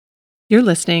You're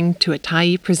listening to a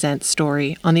Tyee Presents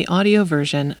story on the audio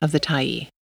version of the Tyee.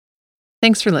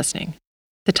 Thanks for listening.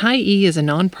 The Tyee is a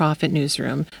nonprofit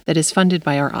newsroom that is funded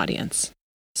by our audience.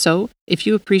 So, if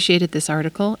you appreciated this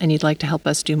article and you'd like to help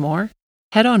us do more,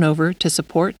 head on over to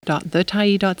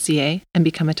support.thetyee.ca and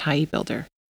become a Tyee builder.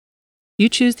 You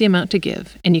choose the amount to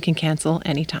give, and you can cancel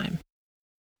anytime.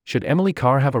 Should Emily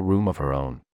Carr have a room of her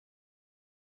own?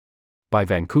 By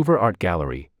Vancouver Art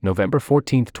Gallery, November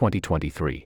 14,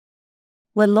 2023.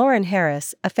 When Lauren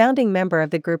Harris, a founding member of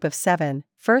the Group of Seven,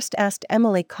 first asked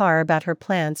Emily Carr about her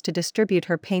plans to distribute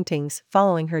her paintings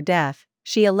following her death,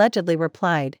 she allegedly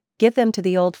replied, "Give them to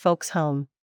the old folks' home.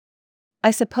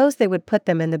 I suppose they would put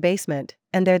them in the basement,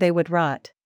 and there they would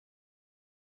rot."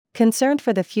 Concerned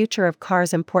for the future of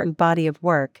Carr's important body of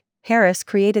work, Harris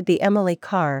created the Emily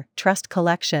Carr Trust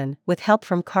Collection with help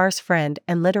from Carr's friend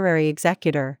and literary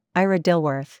executor, Ira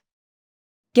Dilworth.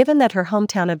 Given that her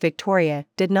hometown of Victoria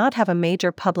did not have a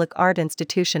major public art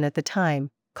institution at the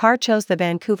time, Carr chose the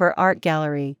Vancouver Art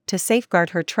Gallery to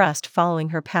safeguard her trust following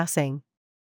her passing.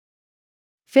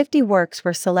 50 works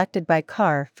were selected by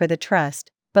Carr for the trust,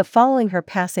 but following her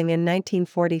passing in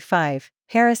 1945,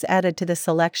 Harris added to the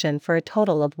selection for a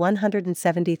total of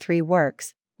 173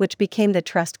 works, which became the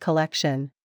Trust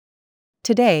Collection.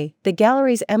 Today, the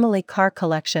gallery's Emily Carr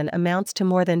collection amounts to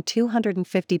more than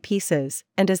 250 pieces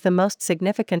and is the most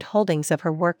significant holdings of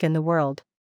her work in the world.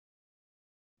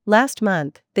 Last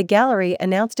month, the gallery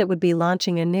announced it would be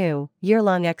launching a new,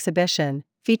 year-long exhibition,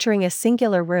 featuring a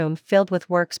singular room filled with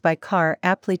works by Carr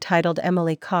aptly titled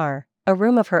Emily Carr, A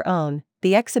Room of Her Own.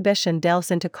 The exhibition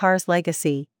delves into Carr's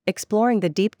legacy, exploring the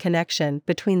deep connection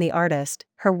between the artist,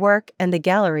 her work and the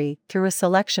gallery through a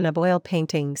selection of oil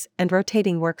paintings and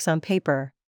rotating works on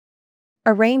paper.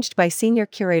 Arranged by senior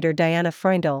curator Diana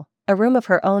Freundel, A Room of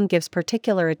Her Own gives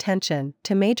particular attention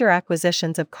to major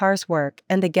acquisitions of Carr's work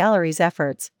and the gallery's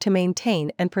efforts to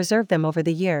maintain and preserve them over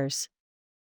the years.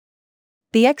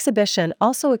 The exhibition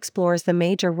also explores the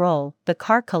major role the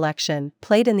Carr collection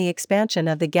played in the expansion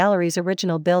of the gallery's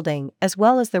original building as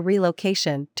well as the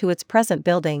relocation to its present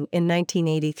building in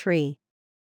 1983.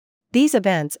 These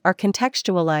events are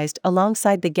contextualized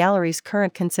alongside the gallery's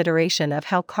current consideration of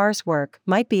how Carr's work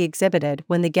might be exhibited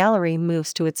when the gallery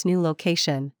moves to its new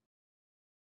location.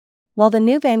 While the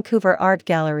new Vancouver Art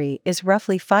Gallery is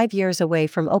roughly 5 years away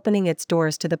from opening its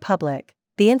doors to the public,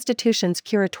 the institution's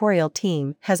curatorial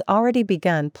team has already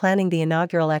begun planning the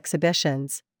inaugural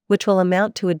exhibitions, which will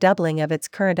amount to a doubling of its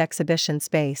current exhibition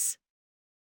space.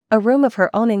 A Room of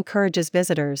Her Own encourages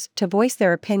visitors to voice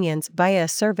their opinions via a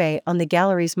survey on the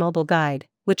gallery's mobile guide,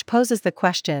 which poses the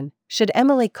question, should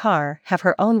Emily Carr have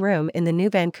her own room in the new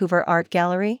Vancouver Art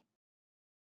Gallery?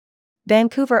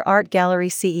 Vancouver Art Gallery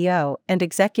CEO and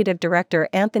Executive Director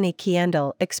Anthony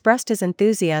Kiendel expressed his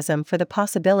enthusiasm for the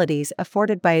possibilities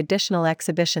afforded by additional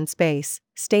exhibition space,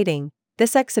 stating,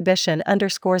 "This exhibition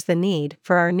underscores the need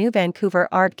for our new Vancouver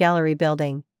Art Gallery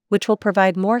building, which will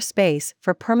provide more space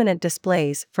for permanent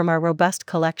displays from our robust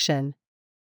collection."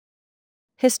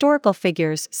 Historical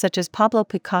figures such as Pablo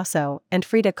Picasso and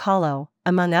Frida Kahlo,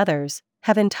 among others,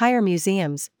 have entire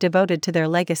museums devoted to their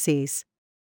legacies.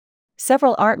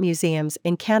 Several art museums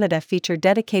in Canada feature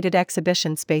dedicated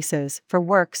exhibition spaces for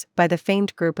works by the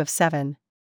famed Group of Seven.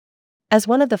 As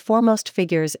one of the foremost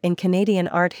figures in Canadian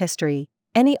art history,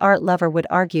 any art lover would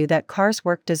argue that Carr's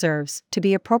work deserves to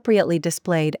be appropriately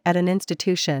displayed at an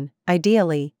institution,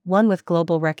 ideally, one with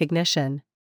global recognition.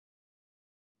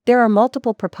 There are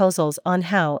multiple proposals on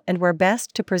how and where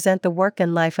best to present the work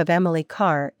and life of Emily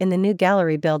Carr in the new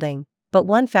gallery building, but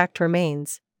one fact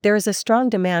remains. There is a strong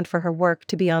demand for her work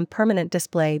to be on permanent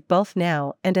display both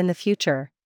now and in the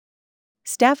future.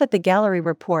 Staff at the gallery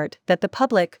report that the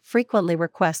public frequently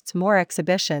requests more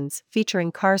exhibitions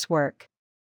featuring Carr's work.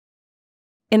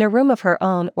 In a room of her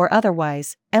own or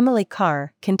otherwise, Emily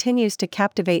Carr continues to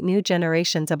captivate new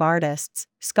generations of artists,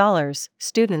 scholars,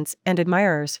 students, and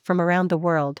admirers from around the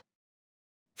world.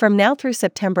 From now through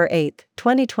September 8,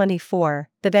 2024,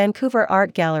 the Vancouver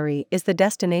Art Gallery is the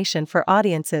destination for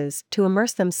audiences to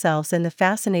immerse themselves in the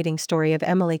fascinating story of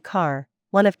Emily Carr,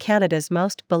 one of Canada's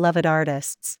most beloved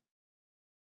artists.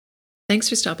 Thanks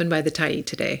for stopping by the Tyee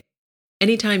today.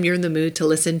 Anytime you're in the mood to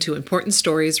listen to important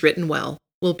stories written well,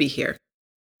 we'll be here.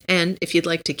 And if you'd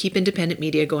like to keep independent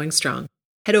media going strong,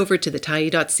 head over to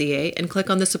thetyee.ca and click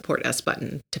on the Support Us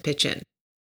button to pitch in.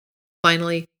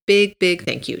 Finally, big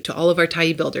thank you to all of our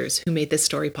Tyee builders who made this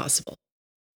story possible.